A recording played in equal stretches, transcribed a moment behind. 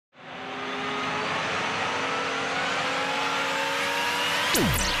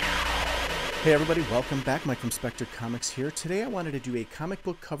Hey everybody, welcome back. Mike from Spectre Comics here. Today I wanted to do a comic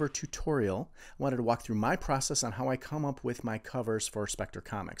book cover tutorial. I wanted to walk through my process on how I come up with my covers for Spectre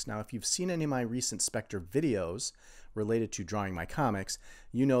Comics. Now, if you've seen any of my recent Spectre videos related to drawing my comics,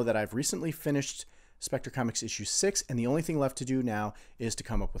 you know that I've recently finished Spectre Comics issue 6, and the only thing left to do now is to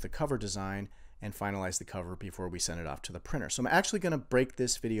come up with a cover design and finalize the cover before we send it off to the printer. So I'm actually going to break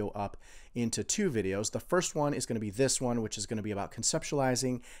this video up into two videos. The first one is going to be this one, which is going to be about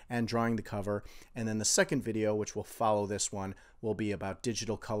conceptualizing and drawing the cover. And then the second video, which will follow this one, will be about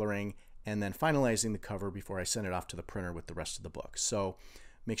digital coloring and then finalizing the cover before I send it off to the printer with the rest of the book. So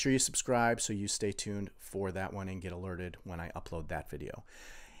make sure you subscribe so you stay tuned for that one and get alerted when I upload that video.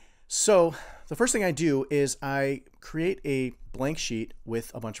 So the first thing I do is I create a blank sheet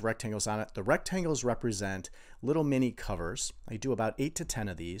with a bunch of rectangles on it. The rectangles represent little mini covers. I do about 8 to 10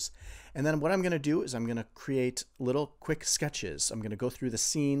 of these. And then what I'm going to do is I'm going to create little quick sketches. I'm going to go through the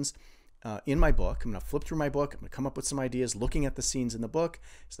scenes in my book. I'm going to flip through my book. I'm going to come up with some ideas looking at the scenes in the book,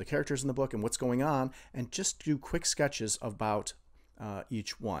 so the characters in the book and what's going on, and just do quick sketches about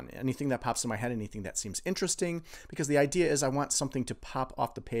each one. Anything that pops in my head, anything that seems interesting, because the idea is I want something to pop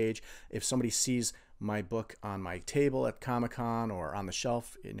off the page. If somebody sees my book on my table at Comic-Con or on the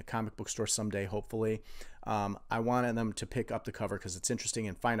shelf in a comic book store someday, hopefully, I wanted them to pick up the cover because it's interesting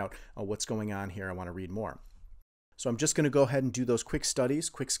and find out what's going on here. I want to read more. So I'm just going to go ahead and do those quick studies,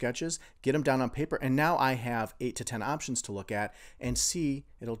 quick sketches, get them down on paper, and now I have 8 to 10 options to look at and see.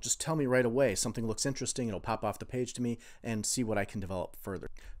 It'll just tell me right away. Something looks interesting, it'll pop off the page to me and see what I can develop further.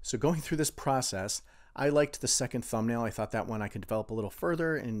 So going through this process, I liked the second thumbnail. I thought that one I could develop a little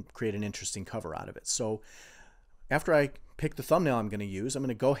further and create an interesting cover out of it. So after I pick the thumbnail I'm going to use, I'm going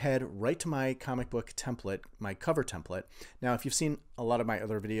to go ahead right to my comic book template, my cover template. Now, if you've seen a lot of my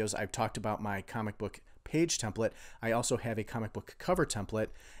other videos, I've talked about my comic book page template. I also have a comic book cover template,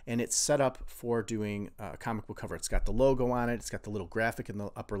 and it's set up for doing a comic book cover. It's got the logo on it, it's got the little graphic in the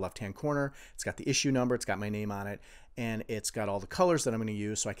upper left hand corner, it's got the issue number, it's got my name on it, and it's got all the colors that I'm going to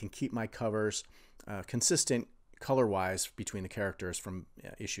use so I can keep my covers consistent color-wise between the characters from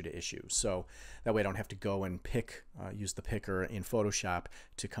issue to issue. So that way I don't have to go and use the picker in Photoshop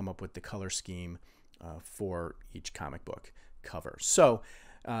to come up with the color scheme for each comic book cover. So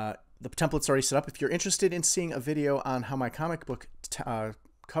the template's already set up. If you're interested in seeing a video on how my comic book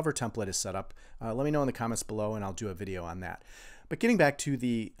cover template is set up, let me know in the comments below and I'll do a video on that. But getting back to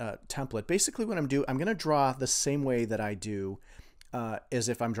the template, basically what I'm going to draw the same way that I do as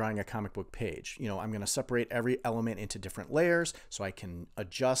if I'm drawing a comic book page. You know, I'm going to separate every element into different layers so I can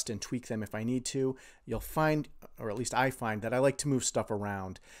adjust and tweak them if I need to. You'll find, or at least I find, that I like to move stuff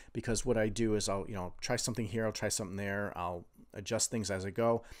around, because what I do is I'll, try something here, I'll try something there, I'll adjust things as I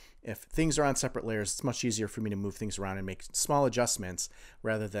go. If things are on separate layers, it's much easier for me to move things around and make small adjustments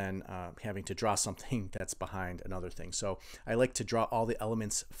rather than having to draw something that's behind another thing. So I like to draw all the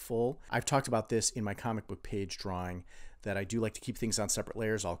elements full. I've talked about this in my comic book page drawing, that I do like to keep things on separate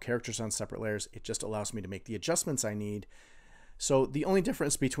layers, all characters on separate layers. It just allows me to make the adjustments I need. So the only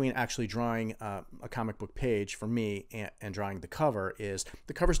difference between actually drawing a comic book page for me and drawing the cover is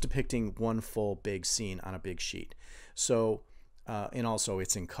the cover's depicting one full big scene on a big sheet. So and also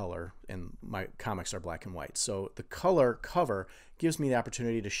it's in color, and my comics are black and white. So the color cover gives me the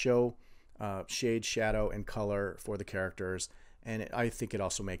opportunity to show shade, shadow, and color for the characters, and I think it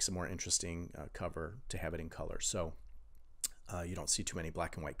also makes a more interesting cover to have it in color. So you don't see too many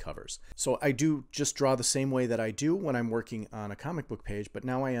black and white covers. So I do just draw the same way that I do when I'm working on a comic book page, but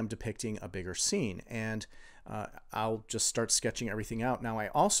now I am depicting a bigger scene, and I'll just start sketching everything out. Now I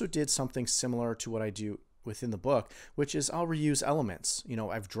also did something similar to what I do within the book, which is I'll reuse elements.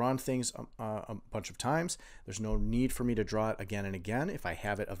 I've drawn things a bunch of times. There's no need for me to draw it again and again. If I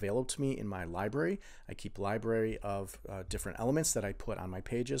have it available to me in my library, I keep a library of different elements that I put on my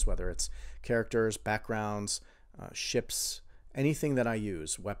pages, whether it's characters, backgrounds, ships, anything that I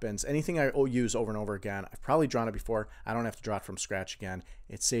use, weapons, anything I use over and over again. I've probably drawn it before. I don't have to draw it from scratch again.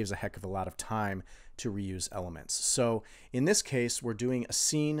 It saves a heck of a lot of time to reuse elements. So in this case, we're doing a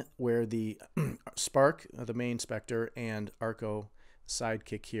scene where the Spark, the main Spectre, and Arco,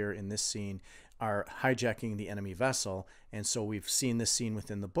 sidekick here in this scene, are hijacking the enemy vessel. And so we've seen this scene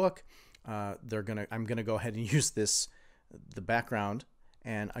within the book. I'm gonna go ahead and use the background.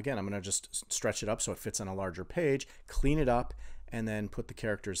 And again, I'm going to just stretch it up so it fits on a larger page, clean it up, and then put the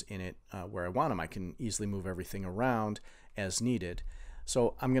characters in it where I want them. I can easily move everything around as needed.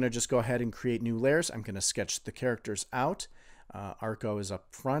 So I'm going to just go ahead and create new layers. I'm going to sketch the characters out. Arco is up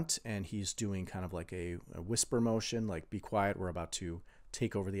front, and he's doing kind of like a whisper motion, like be quiet, we're about to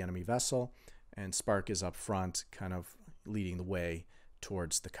take over the enemy vessel. And Spark is up front, kind of leading the way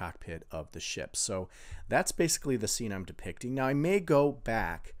towards the cockpit of the ship. So that's basically the scene I'm depicting. Now I may go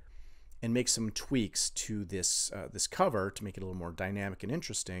back and make some tweaks to this this cover to make it a little more dynamic and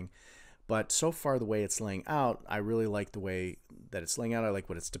interesting. But so far, the way it's laying out, I really like the way that it's laying out. I like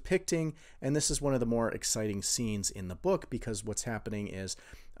what it's depicting. And this is one of the more exciting scenes in the book, because what's happening is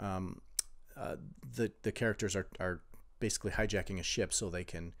the characters are basically hijacking a ship so they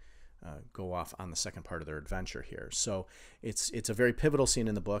can go off on the second part of their adventure here. So it's a very pivotal scene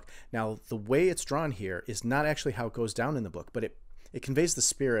in the book. Now, the way it's drawn here is not actually how it goes down in the book, but it conveys the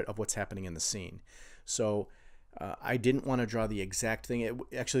spirit of what's happening in the scene. So I didn't want to draw the exact thing.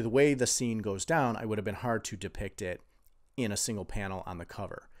 Actually, the way the scene goes down, I would have been hard to depict it in a single panel on the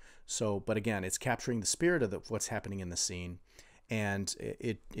cover. So, but again, it's capturing the spirit of what's happening in the scene, and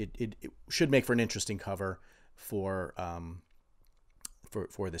it should make for an interesting cover for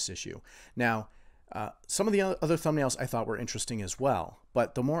this issue. Now, some of the other thumbnails I thought were interesting as well,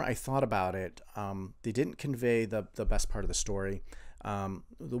 but the more I thought about it, they didn't convey the best part of the story.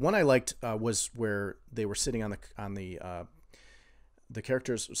 The one I liked was where they were sitting on the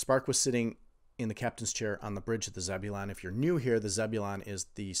characters. Spark was sitting in the captain's chair on the bridge of the Zebulon. If you're new here, the Zebulon is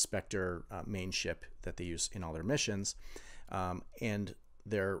the Spectre main ship that they use in all their missions, and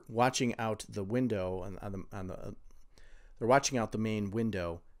they're watching out the window they're watching out the main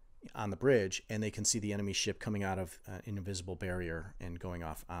window on the bridge, and they can see the enemy ship coming out of an invisible barrier and going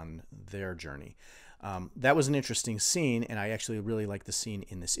off on their journey. That was an interesting scene, and I actually really like the scene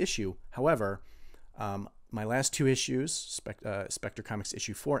in this issue. However, my last two issues, Spectre Comics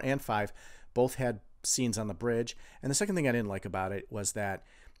issue 4 and 5, both had scenes on the bridge. And the second thing I didn't like about it was that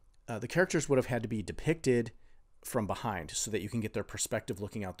the characters would have had to be depicted from behind so that you can get their perspective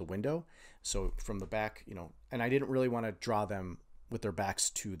looking out the window. So from the back, and I didn't really want to draw them with their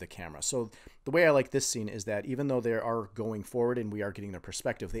backs to the camera. So the way I like this scene is that even though they are going forward and we are getting their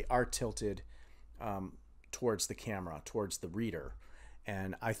perspective, they are tilted towards the camera, towards the reader.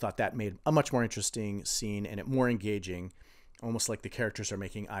 And I thought that made a much more interesting scene and it more engaging, almost like the characters are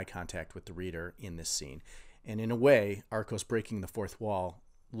making eye contact with the reader in this scene. And in a way, Arco's breaking the fourth wall,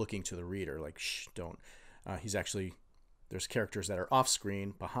 looking to the reader, like, shh, don't. There's characters that are off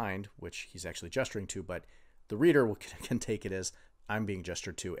screen behind, which he's actually gesturing to, but the reader can take it as I'm being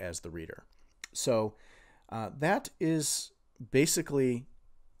gestured to as the reader. So that is basically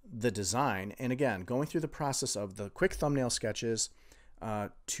the design. And again, going through the process of the quick thumbnail sketches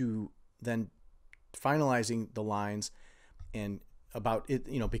to then finalizing the lines and about it,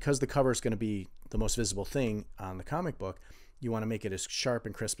 because the cover is going to be the most visible thing on the comic book, you want to make it as sharp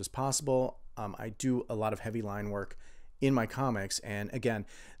and crisp as possible. I do a lot of heavy line work in my comics, and again,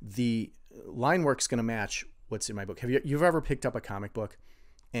 the line work is going to match what's in my book. Have you've ever picked up a comic book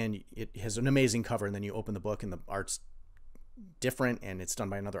and it has an amazing cover, and then you open the book and the art's different and it's done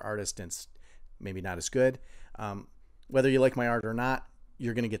by another artist and it's maybe not as good? Whether you like my art or not,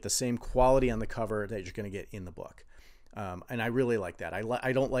 you're going to get the same quality on the cover that you're going to get in the book. And I really like that.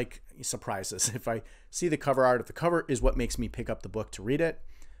 I don't like surprises. If I see the cover art, if the cover is what makes me pick up the book to read it,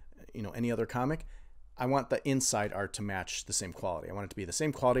 any other comic, I want the inside art to match the same quality. I want it to be the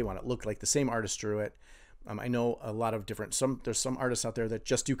same quality. I want it to look like the same artist drew it. I know a lot of there's some artists out there that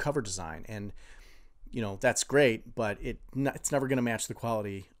just do cover design, and that's great, but it's never going to match the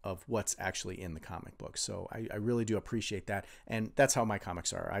quality of what's actually in the comic book. So I really do appreciate that, and that's how my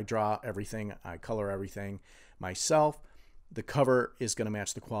comics are. I draw everything, I color everything myself. The cover is going to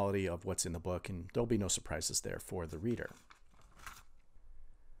match the quality of what's in the book, and there'll be no surprises there for the reader.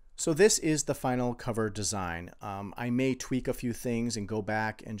 So this is the final cover design. I may tweak a few things and go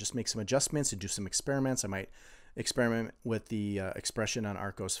back and just make some adjustments and do some experiments. I might experiment with the expression on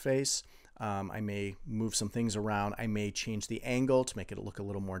Arco's face. I may move some things around. I may change the angle to make it look a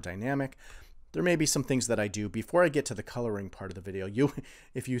little more dynamic. There may be some things that I do. Before I get to the coloring part of the video,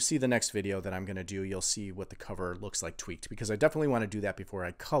 if you see the next video that I'm going to do, you'll see what the cover looks like tweaked, because I definitely want to do that before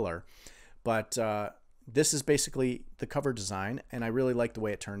I color. But this is basically the cover design, and I really like the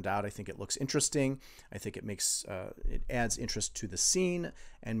way it turned out. I think it looks interesting. I think it makes it adds interest to the scene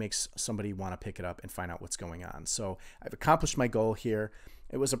and makes somebody want to pick it up and find out what's going on. So I've accomplished my goal here.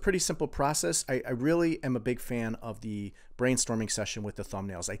 It was a pretty simple process. I really am a big fan of the brainstorming session with the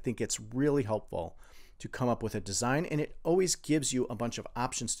thumbnails. I think it's really helpful to come up with a design, and it always gives you a bunch of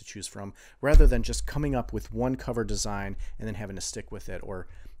options to choose from, rather than just coming up with one cover design and then having to stick with it, or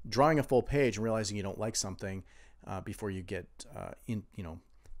drawing a full page and realizing you don't like something before you get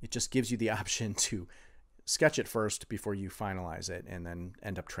it just gives you the option to sketch it first before you finalize it and then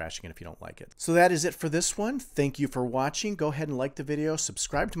end up trashing it if you don't like it. So that is it for this one. Thank you for watching. Go ahead and like the video,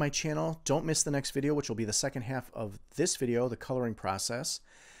 subscribe to my channel. Don't miss the next video, which will be the second half of this video, the coloring process.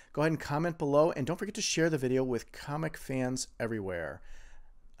 Go ahead and comment below, and don't forget to share the video with comic fans everywhere.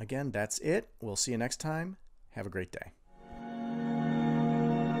 Again, that's it. We'll see you next time. Have a great day.